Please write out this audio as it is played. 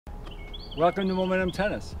Welcome to Momentum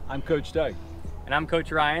Tennis. I'm Coach Doug. And I'm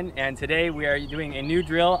Coach Ryan, and today we are doing a new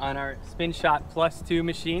drill on our Spinshot +2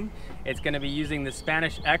 machine. It's going to be using the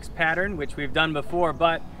Spanish X pattern, which we've done before,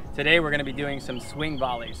 but today we're going to be doing some swing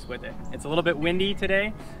volleys with it. It's a little bit windy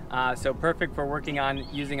today, so perfect for working on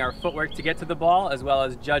using our footwork to get to the ball, as well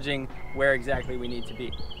as judging where exactly we need to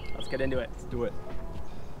be. Let's get into it. Let's do it.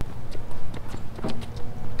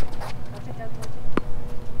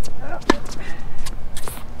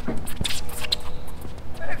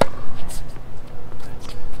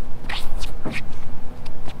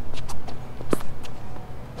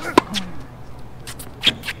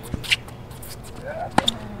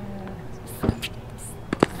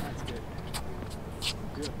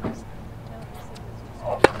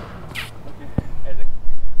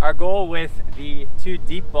 Our goal with the two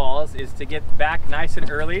deep balls is to get back nice and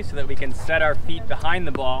early so that we can set our feet behind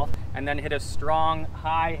the ball and then hit a strong,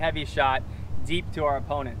 high, heavy shot deep to our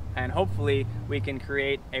opponent. And hopefully we can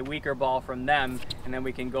create a weaker ball from them, and then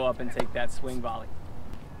we can go up and take that swing volley.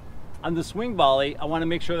 On the swing volley, I want to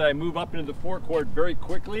make sure that I move up into the forecourt very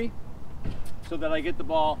quickly so that I get the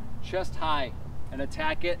ball chest high and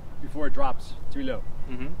attack it before it drops too low.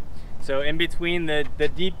 So in between the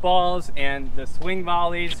deep balls and the swing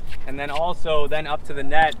volleys, and then also up to the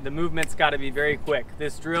net, the movement's got to be very quick.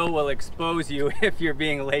 This drill will expose you if you're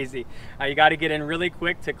being lazy. You got to get in really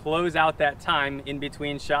quick to close out that time in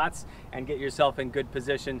between shots and get yourself in good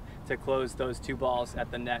position to close those two balls at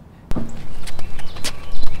the net.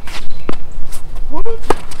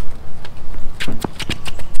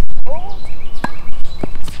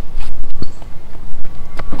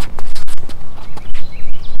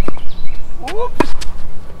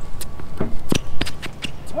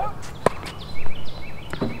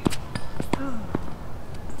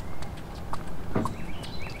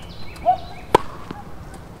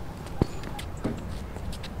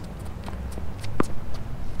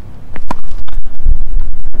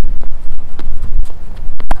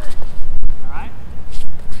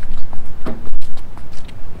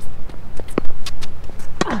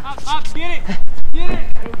 Get it! Get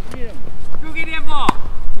it! Go get him! Go get that ball!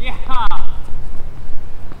 Yeah!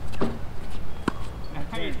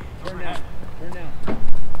 Nice. Turn now. Turn now.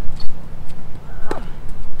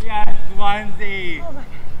 Yes, onesie! Oh my God.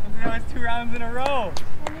 That was 2 rounds in a row!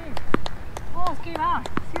 Oh, it came out.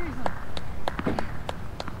 Seriously.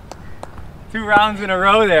 2 rounds in a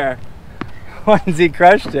row there. Onesie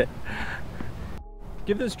crushed it.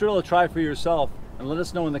 Give this drill a try for yourself and let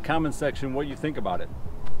us know in the comments section what you think about it.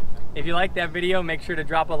 If you liked that video, make sure to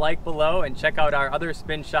drop a like below and check out our other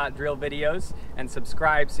Spinshot drill videos and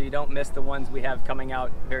subscribe so you don't miss the ones we have coming out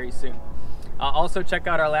very soon. Also check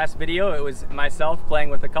out our last video. It was myself playing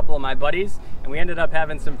with a couple of my buddies, and we ended up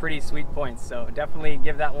having some pretty sweet points, so definitely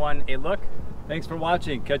give that one a look. Thanks for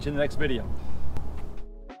watching. Catch you in the next video.